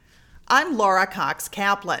I'm Laura Cox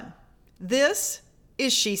Kaplan. This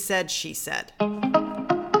is She Said, She Said.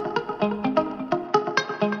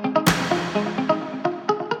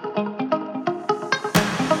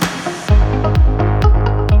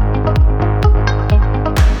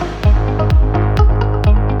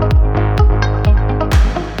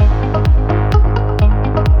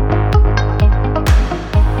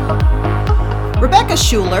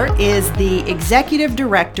 Schuller is the executive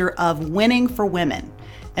director of Winning for Women,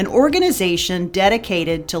 an organization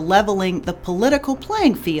dedicated to leveling the political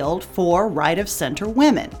playing field for right-of-center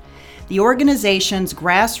women. The organization's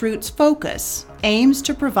grassroots focus aims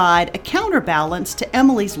to provide a counterbalance to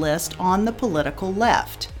Emily's list on the political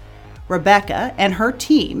left. Rebecca and her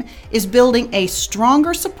team is building a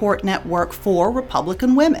stronger support network for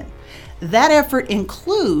Republican women. That effort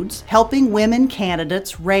includes helping women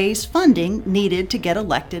candidates raise funding needed to get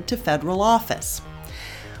elected to federal office.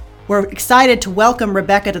 We're excited to welcome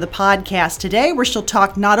Rebecca to the podcast today, where she'll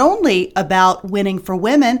talk not only about Winning for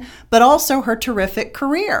Women, but also her terrific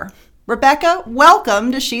career. Rebecca,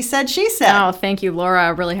 welcome to She Said, She Said. Oh, thank you,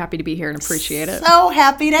 Laura. Really happy to be here and appreciate it. So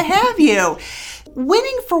happy to have you.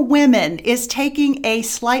 Winning for Women is taking a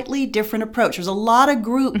slightly different approach. There's a lot of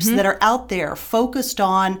groups that are out there focused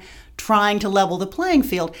on trying to level the playing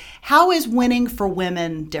field. How is Winning for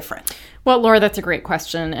Women different? Well, Laura, that's a great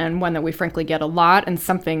question, and one that we frankly get a lot, and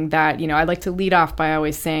something that, I like to lead off by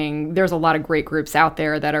always saying there's a lot of great groups out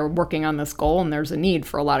there that are working on this goal, and there's a need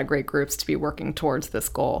for a lot of great groups to be working towards this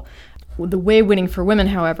goal. The way Winning for Women,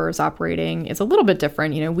 however, is operating is a little bit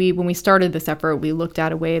different. When we started this effort, we looked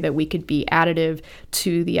at a way that we could be additive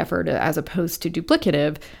to the effort as opposed to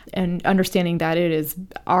duplicative, and understanding that it is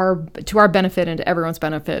to our benefit and to everyone's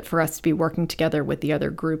benefit for us to be working together with the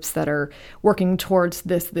other groups that are working towards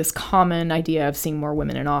this common idea of seeing more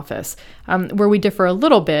women in office. Where we differ a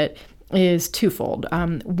little bit is twofold.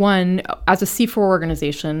 One, as a C4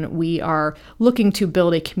 organization, we are looking to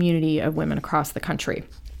build a community of women across the country.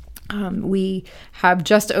 We have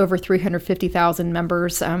just over 350,000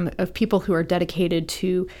 members of people who are dedicated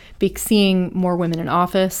to seeing more women in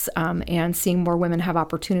office and seeing more women have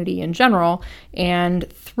opportunity in general. And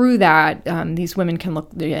through that, these women can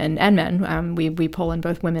look, and men, we pull in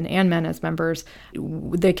both women and men as members.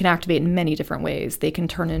 They can activate in many different ways. They can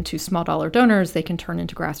turn into small dollar donors. They can turn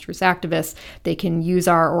into grassroots activists. They can use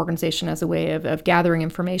our organization as a way of gathering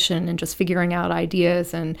information and just figuring out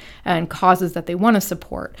ideas and causes that they want to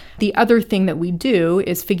support. The other thing that we do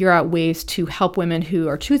is figure out ways to help women who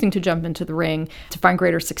are choosing to jump into the ring to find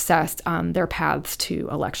greater success on their paths to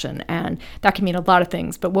election. And that can mean a lot of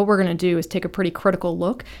things. But what we're going to do is take a pretty critical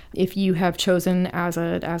look. If you have chosen as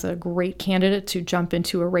a great candidate to jump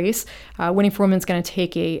into a race, Winning for Women is going to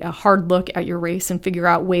take a hard look at your race and figure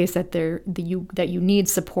out ways that you need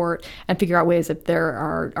support, and figure out ways that there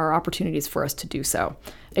are opportunities for us to do so.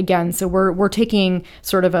 Again, so we're taking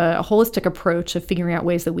sort of a holistic approach of figuring out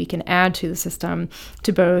ways that we can add to the system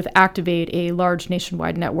to both activate a large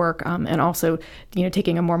nationwide network and also,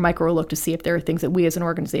 taking a more micro look to see if there are things that we as an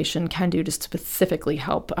organization can do to specifically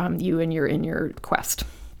help you in your quest.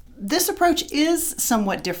 This approach is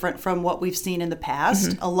somewhat different from what we've seen in the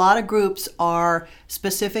past. A lot of groups are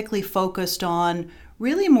specifically focused on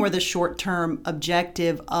really more the short-term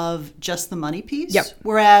objective of just the money piece,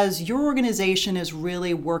 whereas your organization is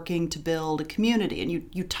really working to build a community, and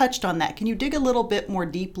you touched on that. Can you dig a little bit more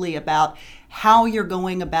deeply about how you're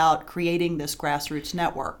going about creating this grassroots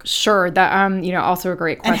network? Sure. That also a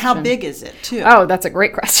great question. And how big is it, too? Oh, that's a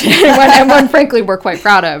great question, and one frankly we're quite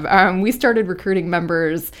proud of. We started recruiting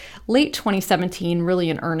members late 2017, really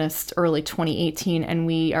in earnest, early 2018, and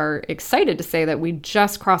we are excited to say that we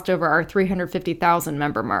just crossed over our 350,000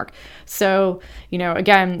 member mark. So,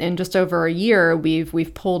 again, in just over a year,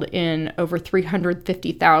 we've pulled in over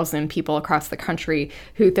 350,000 people across the country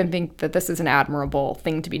who think that this is an admirable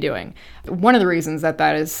thing to be doing. One of the reasons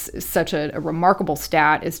that is such a remarkable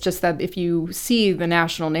stat is just that if you see the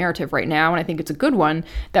national narrative right now, and I think it's a good one,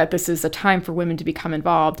 that this is a time for women to become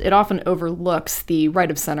involved, it often overlooks the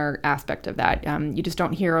right-of-center aspect of that. You just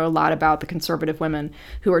don't hear a lot about the conservative women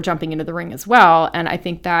who are jumping into the ring as well. And I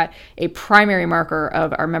think that a primary marker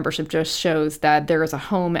of our membership just shows that there is a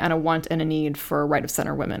home and a want and a need for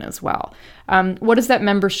right-of-center women as well. What does that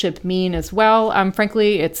membership mean as well?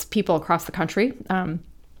 Frankly, it's people across the country.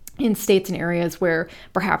 in states and areas where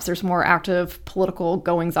perhaps there's more active political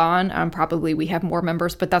goings on, probably we have more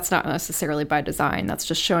members, but that's not necessarily by design. That's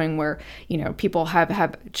just showing where, people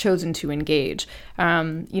have chosen to engage.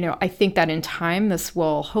 I think that in time, this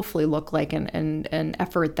will hopefully look like an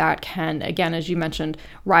effort that can, again, as you mentioned,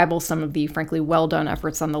 rival some of the frankly well-done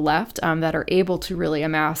efforts on the left that are able to really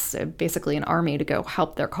amass basically an army to go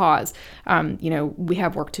help their cause. We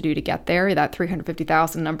have work to do to get there. That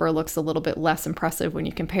 350,000 number looks a little bit less impressive when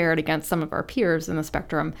you compare it against some of our peers in the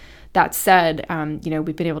spectrum. That said,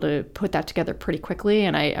 we've been able to put that together pretty quickly,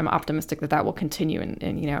 and I am optimistic that will continue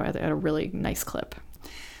at a really nice clip.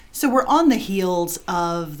 So we're on the heels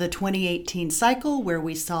of the 2018 cycle where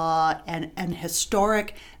we saw an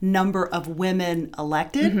historic number of women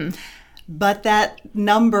elected. Mm-hmm. But that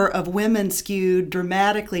number of women skewed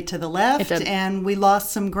dramatically to the left, and we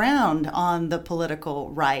lost some ground on the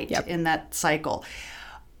political right in that cycle.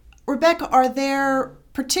 Rebecca, are there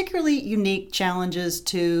particularly unique challenges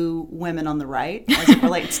to women on the right as it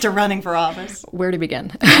relates to running for office? Where to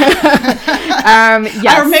begin?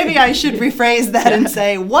 Yes. Or maybe I should rephrase that and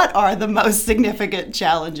say, what are the most significant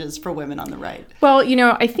challenges for women on the right? Well,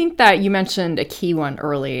 I think that you mentioned a key one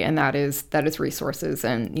early, and that is resources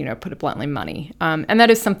and, put it bluntly, money. And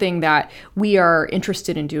that is something that we are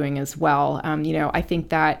interested in doing as well. I think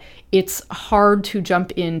that it's hard to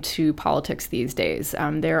jump into politics these days.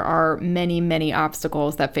 There are many, many obstacles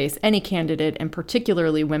that face any candidate, and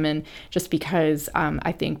particularly women, just because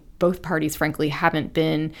I think both parties, frankly, haven't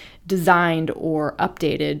been designed or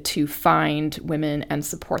updated to find women and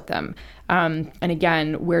support them. And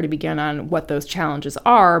again, where to begin on what those challenges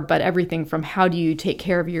are, but everything from how do you take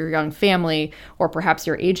care of your young family or perhaps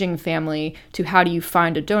your aging family to how do you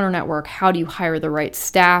find a donor network, how do you hire the right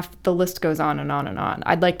staff, the list goes on and on and on.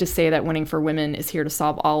 I'd like to say that Winning for Women is here to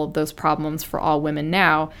solve all of those problems for all women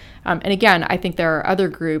now. And again, I think there are other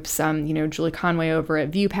groups, Julie Conway over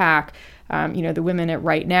at ViewPAC, the women at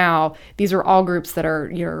Right Now. These are all groups that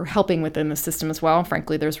are helping within the system as well.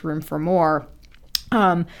 Frankly, there's room for more.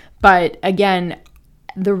 But again,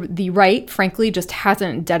 the right, frankly, just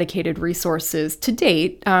hasn't dedicated resources to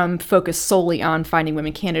date focused solely on finding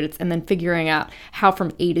women candidates and then figuring out how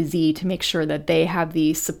from A to Z to make sure that they have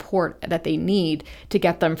the support that they need to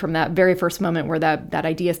get them from that very first moment where that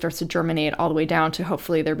idea starts to germinate all the way down to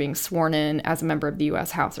hopefully they're being sworn in as a member of the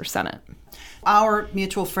U.S. House or Senate. Our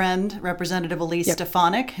mutual friend, Representative Elise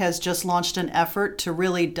Stefanik, has just launched an effort to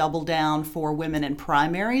really double down for women in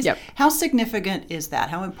primaries. Yep. How significant is that?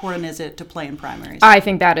 How important is it to play in primaries? I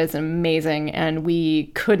think that is amazing, and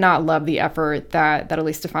we could not love the effort that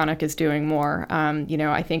Elise Stefanik is doing more.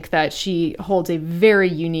 I think that she holds a very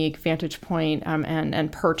unique vantage point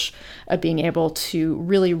and perch of being able to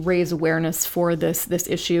really raise awareness for this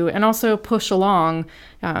issue and also push along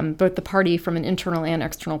both the party from an internal and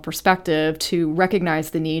external perspective to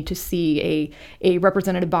recognize the need to see a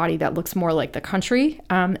representative body that looks more like the country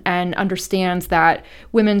and understands that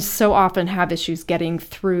women so often have issues getting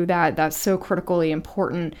through that so critically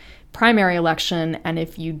important primary election. And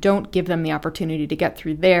if you don't give them the opportunity to get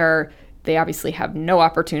through there, they obviously have no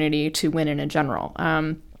opportunity to win in a general.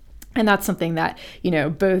 And that's something that,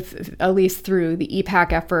 both at least through the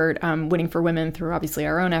EPAC effort, Winning for Women, through obviously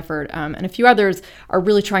our own effort, and a few others are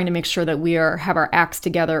really trying to make sure that we have our acts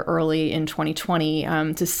together early in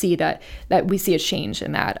 2020 to see that we see a change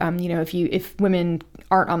in that. If women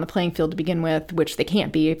aren't on the playing field to begin with, which they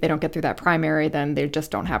can't be if they don't get through that primary, then they just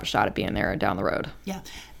don't have a shot at being there down the road. Yeah.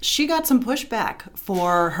 She got some pushback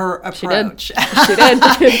for her approach. She did.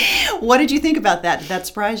 What did you think about that? Did that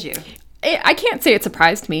surprise you? I can't say it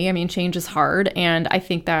surprised me. I mean, change is hard. And I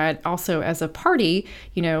think that also as a party,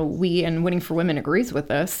 we and Winning for Women agrees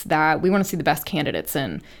with us that we want to see the best candidates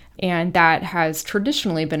in. And that has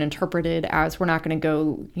traditionally been interpreted as we're not going to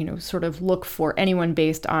go, sort of look for anyone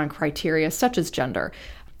based on criteria such as gender.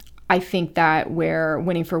 I think that where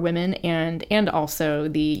Winning for Women and also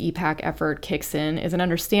the EPAC effort kicks in is an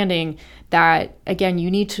understanding that, again, you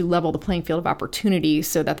need to level the playing field of opportunity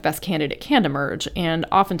so that the best candidate can emerge. And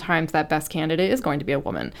oftentimes that best candidate is going to be a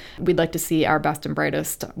woman. We'd like to see our best and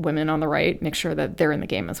brightest women on the right make sure that they're in the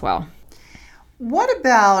game as well. What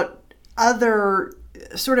about other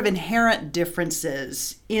sort of inherent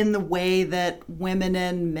differences in the way that women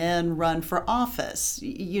and men run for office,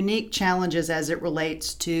 unique challenges as it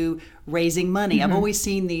relates to raising money? Mm-hmm. I've always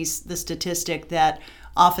seen the statistic that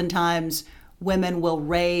oftentimes women will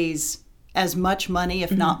raise as much money,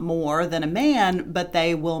 if not more, than a man, but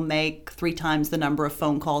they will make 3 times the number of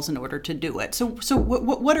phone calls in order to do it. So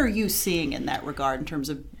what are you seeing in that regard in terms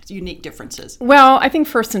of unique differences? Well, I think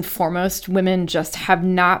first and foremost, women just have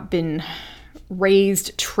not been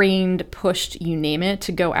raised, trained, pushed, you name it,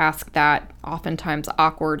 to go ask that oftentimes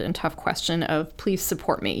awkward and tough question of, please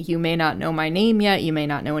support me. You may not know my name yet, you may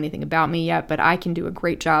not know anything about me yet, but I can do a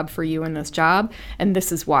great job for you in this job, and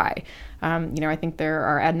this is why. I think there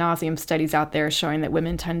are ad nauseum studies out there showing that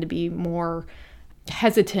women tend to be more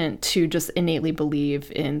hesitant to just innately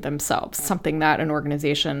believe in themselves, something that an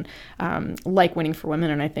organization like Winning for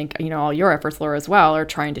Women, and I think, all your efforts, Laura, as well, are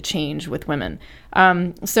trying to change with women.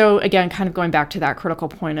 So again, kind of going back to that critical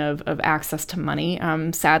point of access to money,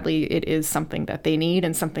 sadly, it is something that they need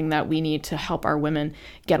and something that we need to help our women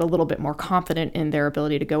get a little bit more confident in their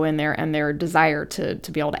ability to go in there and their desire to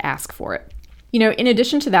be able to ask for it. In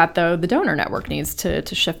addition to that, though, the donor network needs to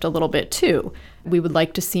shift a little bit too. We would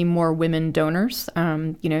like to see more women donors.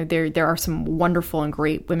 There are some wonderful and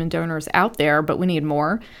great women donors out there, but we need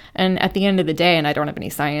more. And at the end of the day, and I don't have any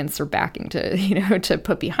science or backing to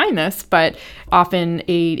put behind this, but often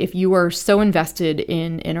if you are so invested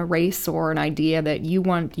in a race or an idea that you're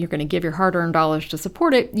going to give your hard-earned dollars to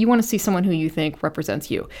support it, you want to see someone who you think represents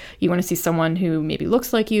you. You want to see someone who maybe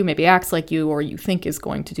looks like you, maybe acts like you, or you think is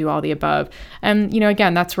going to do all the above. And,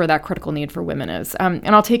 again, that's where that critical need for women is. And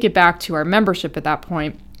I'll take it back to our membership at that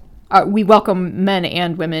point. We welcome men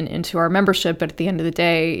and women into our membership, but at the end of the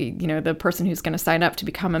day, the person who's going to sign up to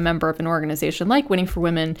become a member of an organization like Winning for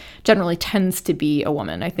Women generally tends to be a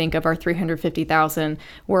woman. I think of our 350,000,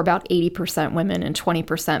 we're about 80% women and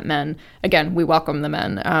 20% men. Again, we welcome the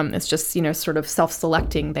men. It's just, sort of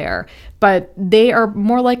self-selecting there. But they are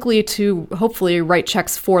more likely to hopefully write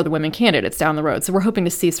checks for the women candidates down the road. So we're hoping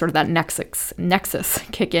to see sort of that nexus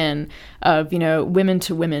kick in of, women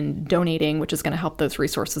to women donating, which is going to help those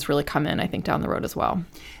resources really come in, I think, down the road as well.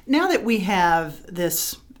 Now that we have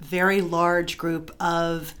this very large group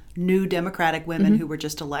of new Democratic women who were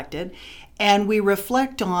just elected, and we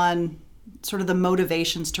reflect on sort of the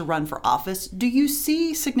motivations to run for office, do you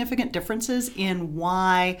see significant differences in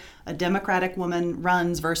why a Democratic woman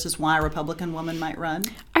runs versus why a Republican woman might run?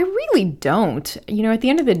 I really don't. At the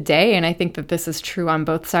end of the day, and I think that this is true on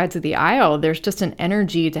both sides of the aisle, there's just an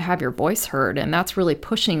energy to have your voice heard, and that's really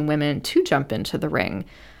pushing women to jump into the ring.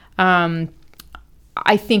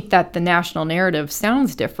 I think that the national narrative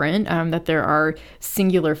sounds different, that there are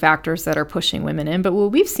singular factors that are pushing women in. But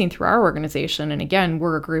what we've seen through our organization, and again,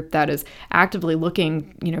 we're a group that is actively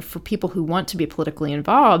looking, for people who want to be politically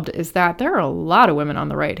involved, is that there are a lot of women on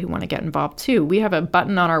the right who want to get involved too. We have a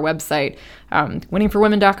button on our website,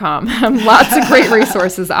 winningforwomen.com, lots of great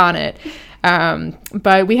resources on it.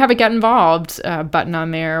 But we have a Get Involved button on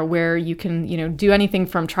there where you can, do anything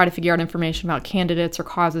from try to figure out information about candidates or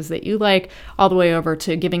causes that you like, all the way over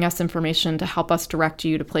to giving us information to help us direct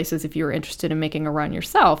you to places if you're interested in making a run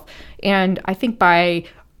yourself. And I think by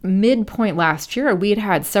midpoint last year, we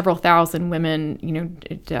had several thousand women,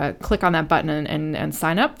 click on that button and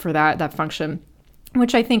sign up for that function,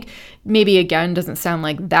 which I think maybe, again, doesn't sound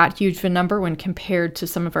like that huge of a number when compared to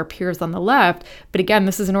some of our peers on the left. But again,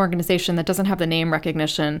 this is an organization that doesn't have the name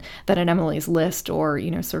recognition that an Emily's List or,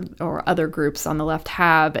 or other groups on the left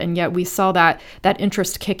have. And yet we saw that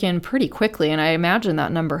interest kick in pretty quickly. And I imagine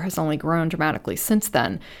that number has only grown dramatically since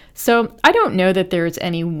then. So I don't know that there's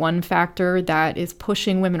any one factor that is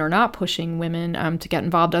pushing women or not pushing women to get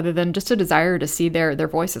involved, other than just a desire to see their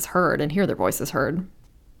voices heard and hear their voices heard.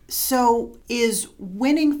 So is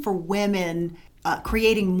Winning for Women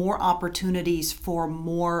creating more opportunities for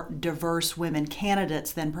more diverse women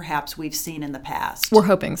candidates than perhaps we've seen in the past? We're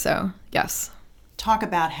hoping so, yes. Talk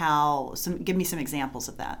about give me some examples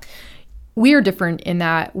of that. We are different in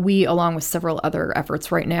that we, along with several other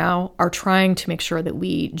efforts right now, are trying to make sure that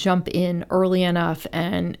we jump in early enough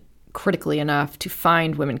and critically enough to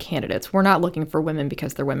find women candidates. We're not looking for women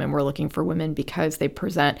because they're women. We're looking for women because they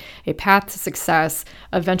present a path to success,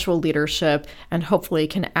 eventual leadership, and hopefully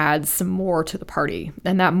can add some more to the party.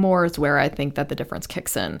 And that more is where I think that the difference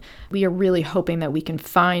kicks in. We are really hoping that we can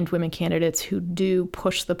find women candidates who do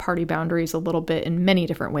push the party boundaries a little bit in many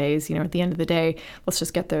different ways. At the end of the day, let's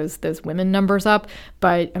just get those women numbers up.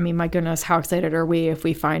 But I mean, my goodness, how excited are we if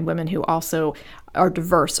we find women who also are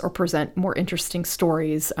diverse or present more interesting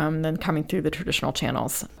stories than coming through the traditional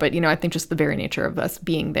channels. But, I think just the very nature of us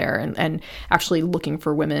being there and actually looking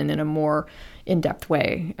for women in a more in-depth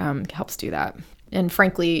way helps do that. And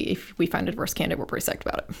frankly, if we find a diverse candidate, we're pretty psyched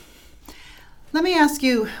about it. Let me ask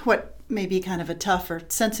you what may be kind of a tough or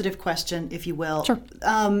sensitive question, if you will. Sure.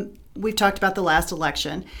 We've talked about the last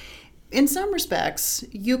election. In some respects,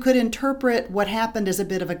 you could interpret what happened as a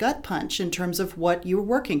bit of a gut punch in terms of what you were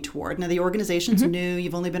working toward. Now, the organization's new.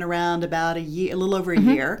 You've only been around about a little over a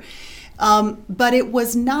year. But it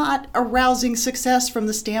was not a rousing success from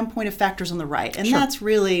the standpoint of factors on the right. And that's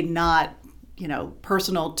really not,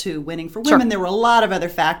 personal to Winning for Women. Sure. There were a lot of other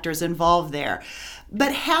factors involved there.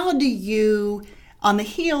 But how do you, on the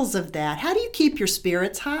heels of that, how do you keep your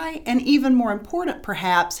spirits high? And even more important,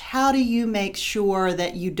 perhaps, how do you make sure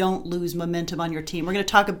that you don't lose momentum on your team? We're going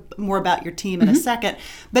to talk more about your team in a second.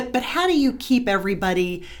 But how do you keep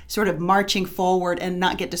everybody sort of marching forward and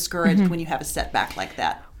not get discouraged when you have a setback like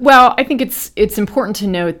that? Well, I think it's important to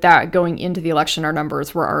note that going into the election, our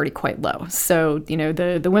numbers were already quite low. So,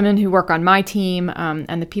 the women who work on my team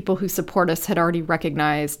and the people who support us had already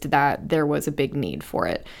recognized that there was a big need for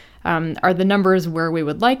it. Are the numbers where we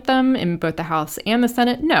would like them in both the House and the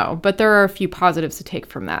Senate? No, but there are a few positives to take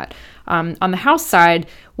from that. On the House side,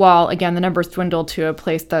 while, again, the numbers dwindled to a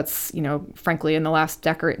place that's, frankly, in the last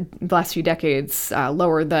few decades,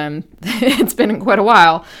 lower than it's been in quite a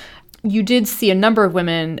while, you did see a number of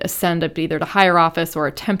women ascend up either to higher office or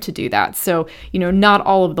attempt to do that. So, not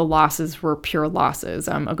all of the losses were pure losses.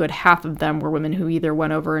 A good half of them were women who either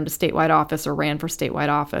went over into statewide office or ran for statewide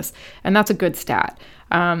office. And that's a good stat.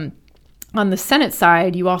 On the Senate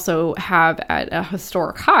side, you also have at a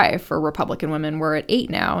historic high for Republican women. We're at 8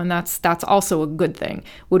 now, and that's also a good thing.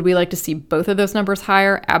 Would we like to see both of those numbers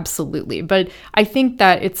higher? Absolutely. But I think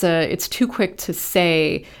that it's too quick to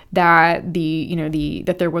say that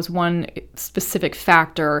that there was one specific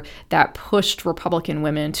factor that pushed Republican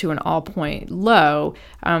women to an all-point low.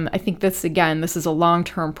 I think this is a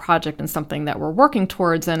long-term project and something that we're working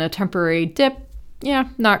towards, and a temporary dip, yeah,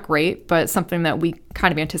 not great, but something that we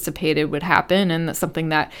kind of anticipated would happen, and that's something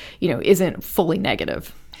that, isn't fully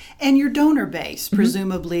negative. And your donor base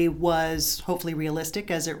presumably was hopefully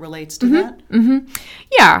realistic as it relates to that?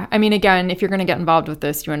 Yeah. I mean, again, if you're going to get involved with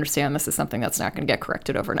this, you understand this is something that's not going to get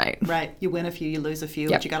corrected overnight. Right. You win a few, you lose a few,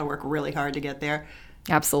 Yep. but you got to work really hard to get there.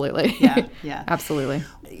 Absolutely. Yeah. Absolutely.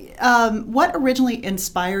 What originally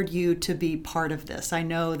inspired you to be part of this? I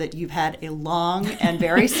know that you've had a long and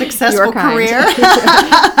very successful career,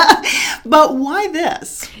 but why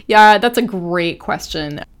this? Yeah, that's a great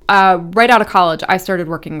question. Right out of college, I started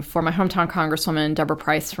working for my hometown Congresswoman, Deborah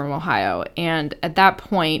Price from Ohio. And at that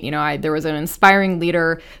point, there was an inspiring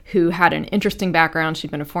leader who had an interesting background. She'd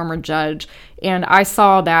been a former judge. And I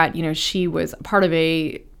saw that, she was part of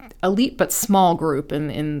a elite but small group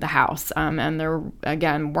in the House. And there,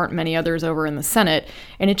 again, weren't many others over in the Senate.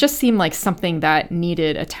 And it just seemed like something that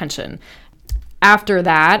needed attention. After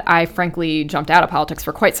that, I frankly jumped out of politics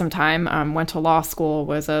for quite some time, went to law school,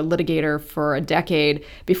 was a litigator for a decade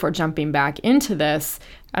before jumping back into this,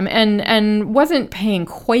 and wasn't paying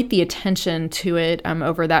quite the attention to it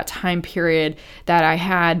over that time period that I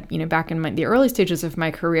had, back in the early stages of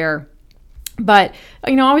my career. But,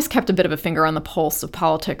 always kept a bit of a finger on the pulse of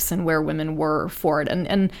politics and where women were for it.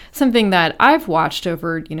 And something that I've watched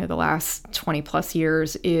over, the last 20 plus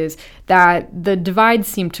years is that the divide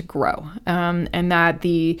seemed to grow, and that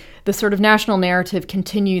the sort of national narrative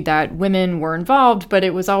continued that women were involved, but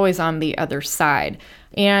it was always on the other side.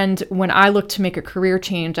 And when I looked to make a career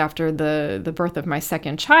change after the birth of my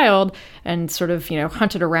second child and sort of,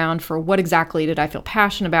 hunted around for what exactly did I feel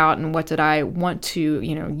passionate about and what did I want to,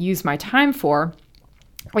 use my time for,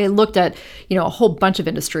 I looked at, a whole bunch of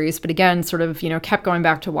industries, but again, sort of, kept going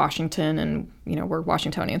back to Washington, and, we're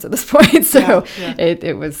Washingtonians at this point. So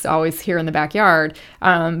It was always here in the backyard.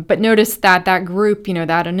 But noticed that group,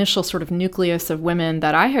 that initial sort of nucleus of women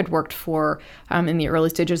that I had worked for in the early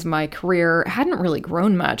stages of my career hadn't really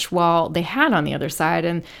grown much, while they had on the other side.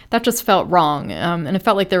 And that just felt wrong. And it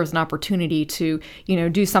felt like there was an opportunity to,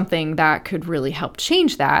 do something that could really help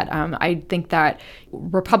change that. I think that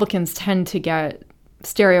Republicans tend to get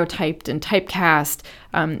stereotyped and typecast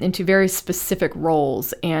into very specific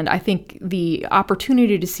roles. And I think the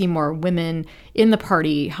opportunity to see more women in the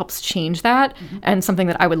party helps change that, and something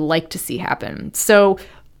that I would like to see happen. So,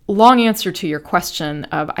 long answer to your question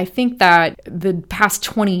of, I think that the past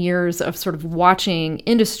 20 years of sort of watching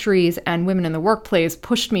industries and women in the workplace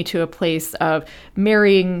pushed me to a place of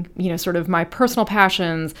marrying, sort of my personal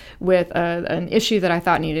passions with an issue that I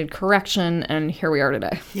thought needed correction, and here we are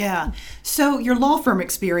today. Yeah. So your law firm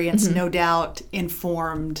experience no doubt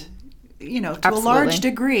informed, to Absolutely. a large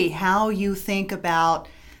degree, how you think about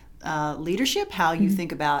leadership, how you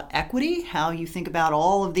think about equity, how you think about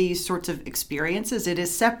all of these sorts of experiences. It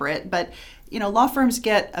is separate, but law firms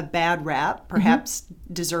get a bad rap, perhaps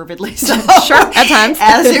deservedly so. Sure, at times.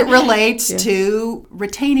 As it relates to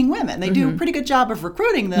retaining women. They do a pretty good job of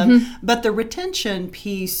recruiting them, but the retention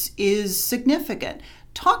piece is significant.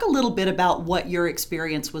 Talk a little bit about what your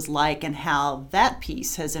experience was like and how that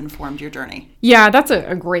piece has informed your journey. Yeah, that's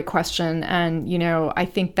a great question. And, I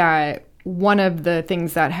think that one of the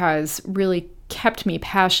things that has really kept me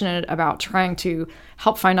passionate about trying to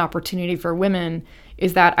help find opportunity for women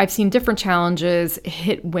is that I've seen different challenges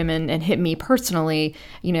hit women and hit me personally,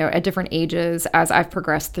 at different ages as I've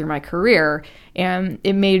progressed through my career. And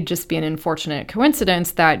it may just be an unfortunate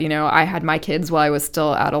coincidence that, I had my kids while I was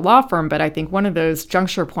still at a law firm. But I think one of those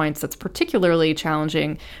juncture points that's particularly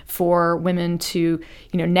challenging for women to,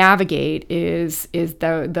 navigate is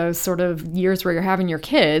those sort of years where you're having your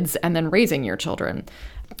kids and then raising your children.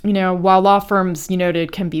 While law firms, you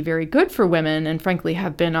noted, can be very good for women and frankly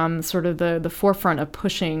have been on sort of the forefront of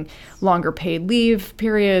pushing longer paid leave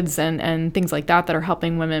periods and things like that are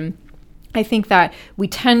helping women, I think that we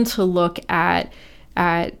tend to look at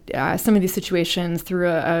some of these situations through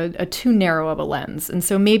a too narrow of a lens. And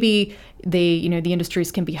so maybe the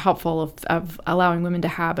industries can be helpful of allowing women to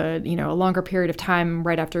have a longer period of time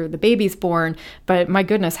right after the baby's born. But my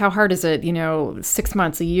goodness, how hard is it, 6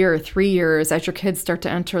 months, a year, 3 years, as your kids start to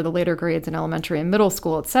enter the later grades in elementary and middle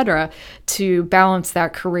school, et cetera, to balance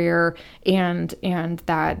that career and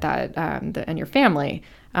your family.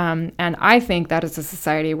 And I think that as a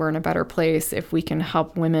society, we're in a better place if we can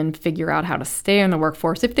help women figure out how to stay in the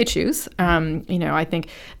workforce if they choose. I think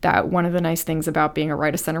that one of the nice things about being a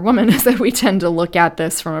right of center woman is that we tend to look at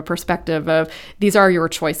this from a perspective of these are your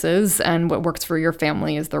choices and what works for your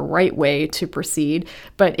family is the right way to proceed.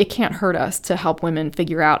 But it can't hurt us to help women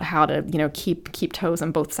figure out how to, keep toes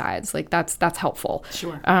on both sides. Like that's helpful.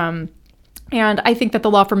 Sure. And I think that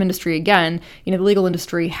the law firm industry, again, the legal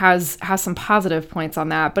industry has some positive points on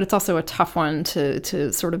that, but it's also a tough one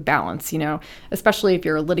to sort of balance, especially if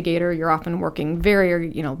you're a litigator, you're often working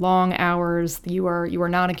very, long hours. You are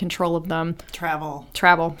not in control of them. Travel.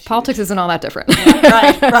 Politics isn't all that different.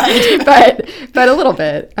 Yeah, right. but a little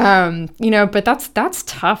bit, but that's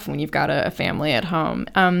tough when you've got a family at home.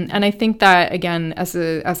 And I think that, again, as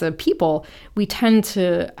a people, we tend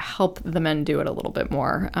to help the men do it a little bit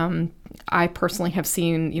more. I personally have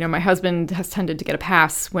seen, my husband has tended to get a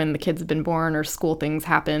pass when the kids have been born or school things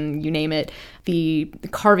happen, you name it. The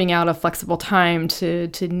carving out a flexible time to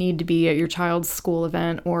need to be at your child's school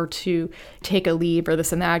event or to take a leave or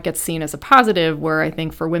this and that gets seen as a positive, where I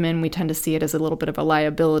think for women, we tend to see it as a little bit of a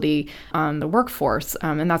liability on the workforce.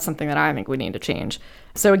 And that's something that I think we need to change.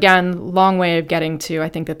 So again, long way of getting to, I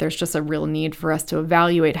think that there's just a real need for us to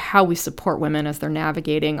evaluate how we support women as they're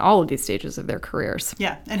navigating all of these stages of their careers.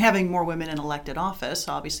 Yeah, and having more women in elected office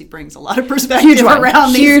obviously brings a lot of perspective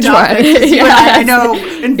around these topics. Yes. I know,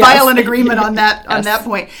 in violent agreement on that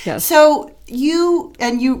point. Yes. So you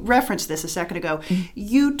referenced this a second ago,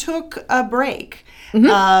 you took a break.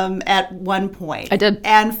 At one point. I did.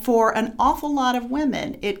 And for an awful lot of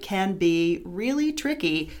women, it can be really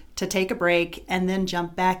tricky to take a break and then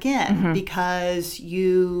jump back in because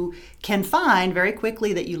you can find very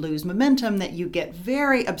quickly that you lose momentum, that you get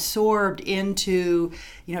very absorbed into,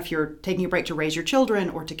 if you're taking a break to raise your children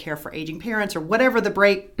or to care for aging parents or whatever the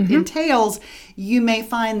break entails, you may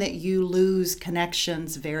find that you lose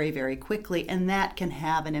connections very, very quickly, and that can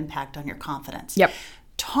have an impact on your confidence. Yep.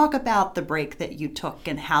 Talk about the break that you took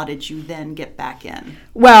and how did you then get back in?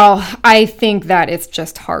 Well, I think that it's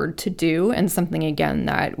just hard to do and something, again,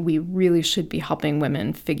 that we really should be helping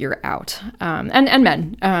women figure out. And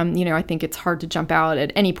men, I think it's hard to jump out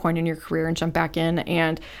at any point in your career and jump back in.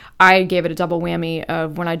 And I gave it a double whammy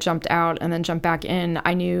of when I jumped out and then jumped back in,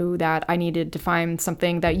 I knew that I needed to find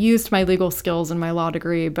something that used my legal skills and my law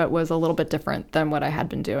degree, but was a little bit different than what I had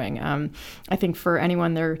been doing. I think for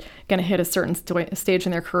anyone, they're going to hit a certain stage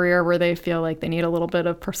in their career where they feel like they need a little bit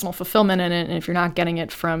of personal fulfillment in it. And if you're not getting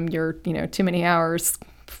it from your, too many hours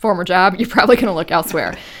former job, you're probably going to look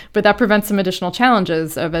elsewhere. But that prevents some additional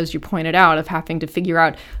challenges of, as you pointed out, of having to figure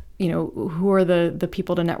out who are the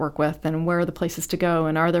people to network with and where are the places to go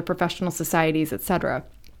and are there professional societies, et cetera.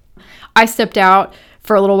 I stepped out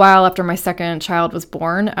for a little while after my second child was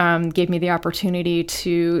born, gave me the opportunity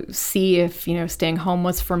to see if, staying home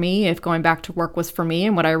was for me, if going back to work was for me.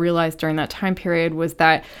 And what I realized during that time period was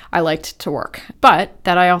that I liked to work, but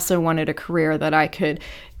that I also wanted a career that I could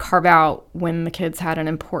carve out when the kids had an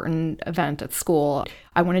important event at school.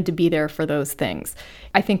 I wanted to be there for those things.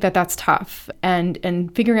 I think that that's tough. And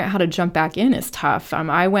figuring out how to jump back in is tough.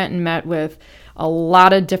 I went and met with a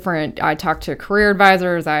lot of different, I talked to career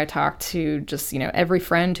advisors, I talked to just, every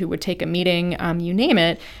friend who would take a meeting, you name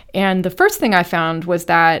it. And the first thing I found was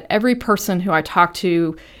that every person who I talked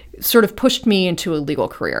to sort of pushed me into a legal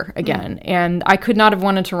career again. And I could not have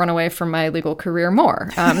wanted to run away from my legal career more.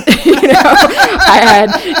 I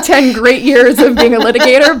had 10 great years of being a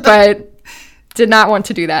litigator, but did not want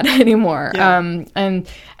to do that anymore. Yeah.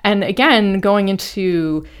 And again, going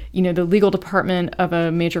into, the legal department of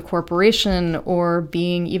a major corporation or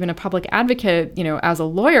being even a public advocate, as a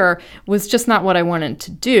lawyer was just not what I wanted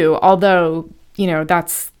to do. Although,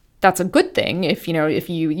 that's a good thing if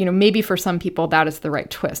you maybe for some people that is the right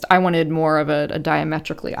twist. I wanted more of a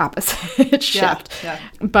diametrically opposite shift. Yeah.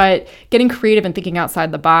 But getting creative and thinking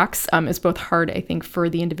outside the box is both hard, I think,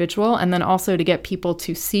 for the individual, and then also to get people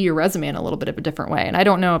to see your resume in a little bit of a different way. And I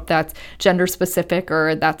don't know if that's gender specific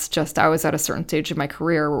or that's just I was at a certain stage of my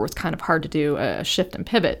career where it was kind of hard to do a shift and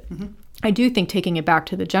pivot. Mm-hmm. I do think taking it back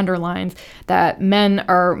to the gender lines that men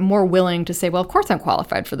are more willing to say, well, of course I'm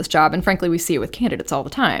qualified for this job. And frankly, we see it with candidates all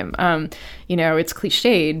the time. It's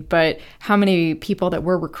cliched, but how many people that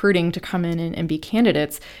we're recruiting to come in and be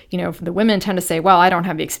candidates, the women tend to say, well, I don't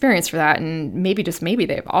have the experience for that. And maybe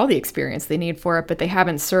they have all the experience they need for it, but they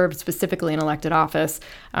haven't served specifically in elected office,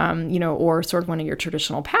 or sort of one of your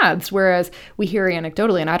traditional paths. Whereas we hear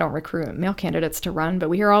anecdotally, and I don't recruit male candidates to run, but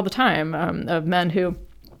we hear all the time of men who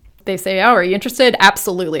they say, oh, are you interested?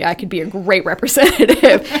 Absolutely. I could be a great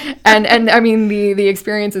representative. and I mean, the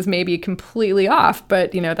experience is maybe completely off,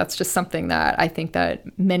 but, that's just something that I think that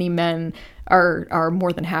many men are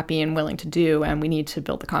more than happy and willing to do. And we need to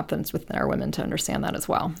build the confidence within our women to understand that as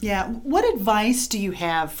well. Yeah. What advice do you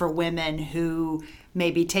have for women who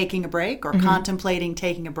may be taking a break or contemplating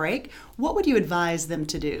taking a break? What would you advise them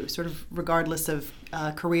to do, sort of regardless of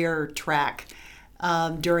career track?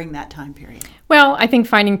 During that time period? Well, I think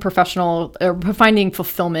finding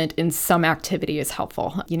fulfillment in some activity is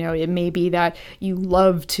helpful. It may be that you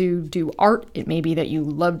love to do art. It may be that you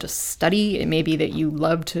love to study. It may be that you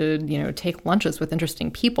love to, take lunches with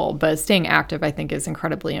interesting people. But staying active, I think, is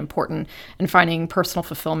incredibly important, and finding personal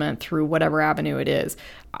fulfillment through whatever avenue it is.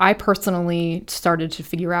 I personally started to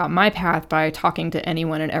figure out my path by talking to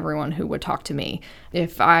anyone and everyone who would talk to me.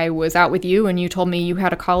 If I was out with you and you told me you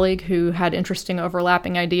had a colleague who had interesting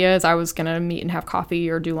overlapping ideas, I was going to meet and have coffee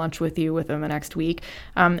or do lunch with you within the next week.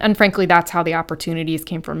 And frankly, that's how the opportunities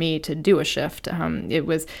came for me to do a shift. It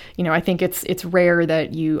was, I think it's rare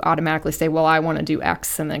that you automatically say, well, I want to do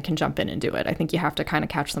X and then can jump in and do it. I think you have to kind of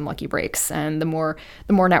catch some lucky breaks. And the more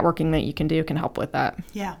networking that you can do can help with that.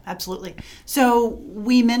 Yeah, absolutely. So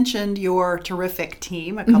we mentioned your terrific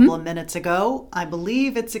team a couple of minutes ago. I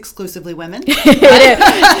believe it's exclusively women.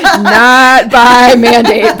 Not by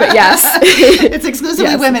mandate, but yes. It's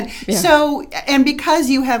exclusively women. Yeah. So, and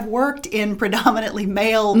because you have worked in predominantly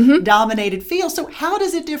male-dominated fields, so how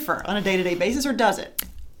does it differ on a day-to-day basis, or does it?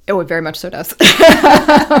 Oh, it very much so does. We're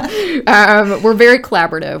very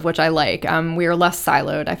collaborative, which I like. We are less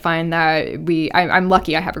siloed. I find that I'm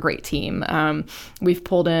lucky I have a great team. We've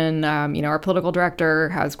pulled in, our political director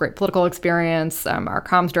has great political experience. Our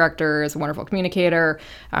comms director is a wonderful communicator.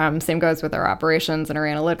 Same goes with our operations and our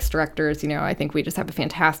analytics directors. I think we just have a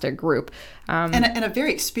fantastic group. And a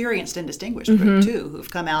very experienced and distinguished group, too, who've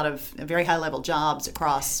come out of very high-level jobs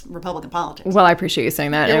across Republican politics. Well, I appreciate you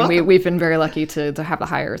saying that. You're and welcome. we've been very lucky to have the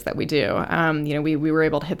hires that we do. We were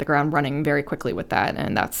able to hit the ground running very quickly with that,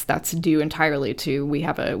 and that's due entirely to we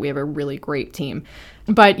have a really great team.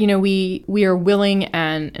 But we are willing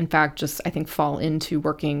and in fact just I think fall into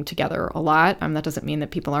working together a lot. That doesn't mean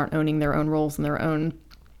that people aren't owning their own roles and their own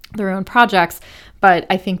projects, but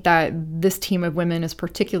I think that this team of women is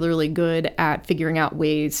particularly good at figuring out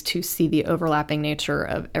ways to see the overlapping nature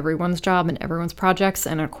of everyone's job and everyone's projects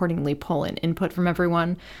and accordingly pull in input from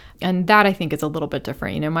everyone. And that I think is a little bit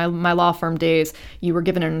different. My law firm days, you were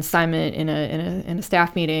given an assignment in a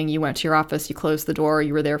staff meeting, you went to your office, you closed the door,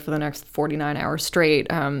 you were there for the next 49 hours straight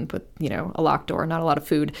with a locked door, not a lot of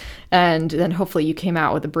food, and then hopefully you came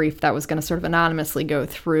out with a brief that was going to sort of anonymously go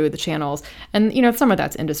through the channels. And some of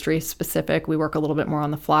that's industry specific. We work a little bit more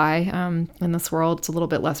on the fly in this world. It's a little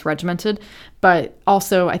bit less regimented, but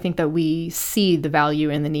also I think that we see the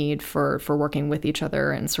value and the need for working with each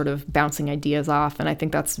other and sort of bouncing ideas off. And I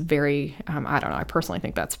think that's very, I don't know, I personally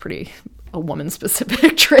think that's pretty a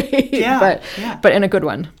woman-specific trait, but in a good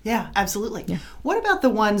one. Yeah, absolutely. Yeah. What about the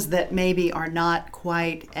ones that maybe are not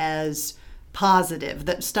quite as positive,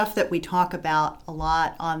 that stuff that we talk about a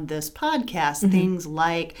lot on this podcast, things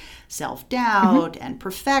like self-doubt and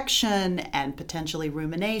perfection and potentially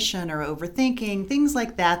rumination or overthinking, things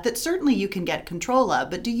like that certainly you can get control of.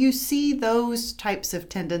 But do you see those types of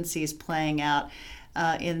tendencies playing out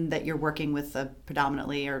in that you're working with a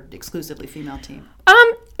predominantly or exclusively female team?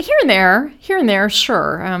 Here and there,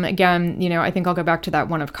 sure. Again, I think I'll go back to that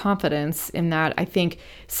one of confidence in that I think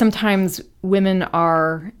sometimes women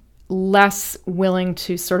are less willing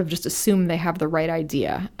to sort of just assume they have the right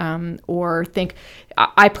idea, or think,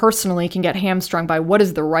 I personally can get hamstrung by what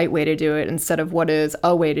is the right way to do it instead of what is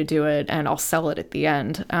a way to do it, and I'll sell it at the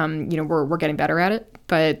end. We're getting better at it,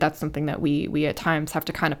 but that's something that we at times have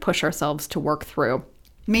to kind of push ourselves to work through.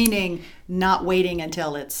 Meaning not waiting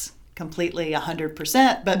until it's completely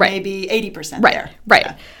 100%, but right. maybe 80% right. there. Right.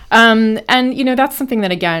 Yeah. And that's something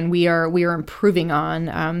that, again, we are improving on.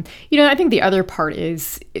 I think the other part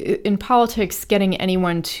is, in politics, getting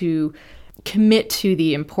anyone to commit to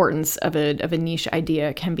the importance of a niche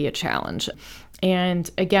idea can be a challenge. And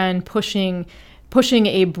again, pushing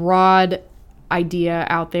a broad idea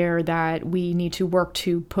out there that we need to work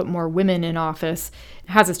to put more women in office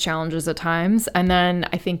has its challenges at times. And then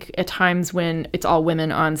I think at times when it's all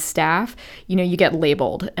women on staff, you get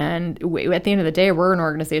labeled. And at the end of the day, we're an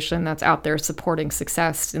organization that's out there supporting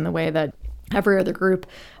success in the way that every other group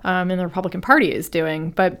in the Republican Party is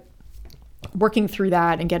doing. But working through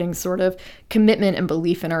that and getting sort of commitment and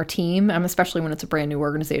belief in our team, especially when it's a brand new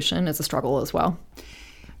organization, is a struggle as well.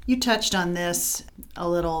 You touched on this a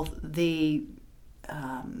little, the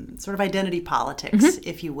sort of identity politics,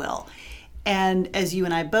 if you will. And as you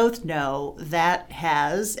and I both know, that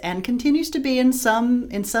has and continues to be in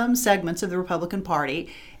some segments of the Republican Party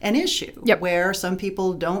an issue, where some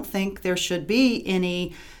people don't think there should be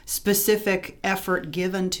any specific effort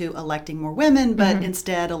given to electing more women, but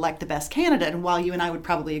instead elect the best candidate. And while you and I would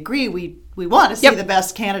probably agree, we want to see the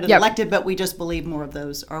best candidate elected, but we just believe more of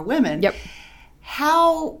those are women.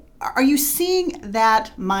 How are you seeing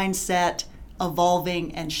that mindset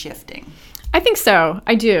evolving and shifting? I think so.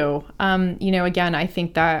 I do. Again, I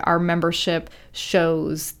think that our membership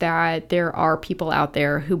shows that there are people out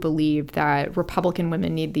there who believe that Republican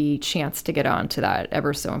women need the chance to get onto that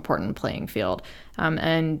ever so important playing field.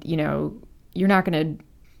 You're not going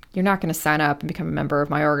to sign up and become a member of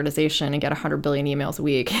my organization and get 100 billion emails a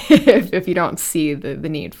week if you don't see the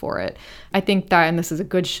need for it. I think that, and this is a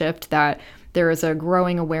good shift, that there is a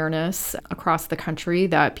growing awareness across the country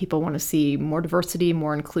that people want to see more diversity,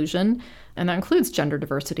 more inclusion, and that includes gender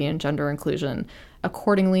diversity and gender inclusion.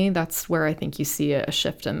 Accordingly, that's where I think you see a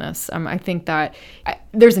shift in this. I think that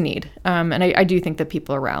there's a need, and I do think that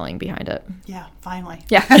people are rallying behind it. Yeah, finally.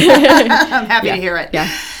 Yeah. I'm happy to hear it. Yeah.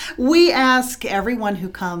 We ask everyone who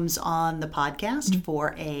comes on the podcast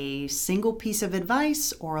for a single piece of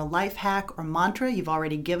advice or a life hack or mantra. You've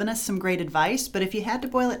already given us some great advice, but if you had to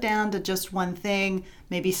boil it down to just one thing,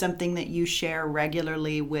 maybe something that you share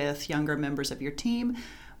regularly with younger members of your team,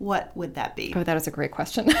 what would that be? Oh, that is a great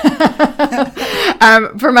question.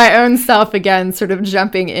 For my own self, again, sort of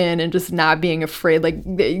jumping in and just not being afraid, like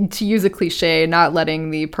to use a cliche, not letting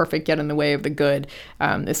the perfect get in the way of the good,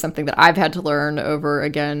 is something that I've had to learn over,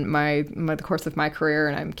 again, the course of my career,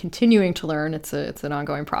 and I'm continuing to learn. It's an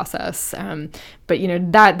ongoing process. But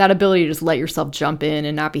that ability to just let yourself jump in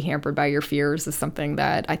and not be hampered by your fears is something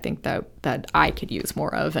that I think that I could use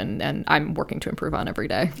more of, and I'm working to improve on every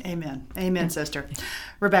day. Amen. Amen, sister.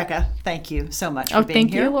 Rebecca, thank you so much for being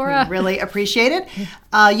here. Thank you, Laura. We really appreciate it.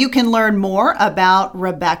 You can learn more about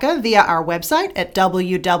Rebecca via our website at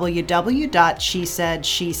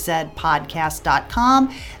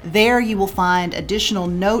www.shesaidshesaidpodcast.com. There you will find additional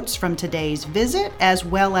notes from today's visit, as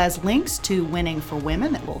well as links to Winning for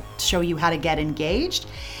Women that will show you how to get engaged.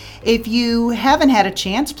 If you haven't had a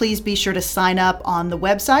chance, please be sure to sign up on the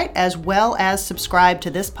website as well as subscribe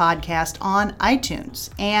to this podcast on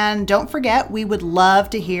iTunes. And don't forget, we would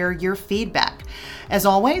love to hear your feedback. As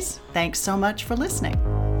always, thanks so much for listening.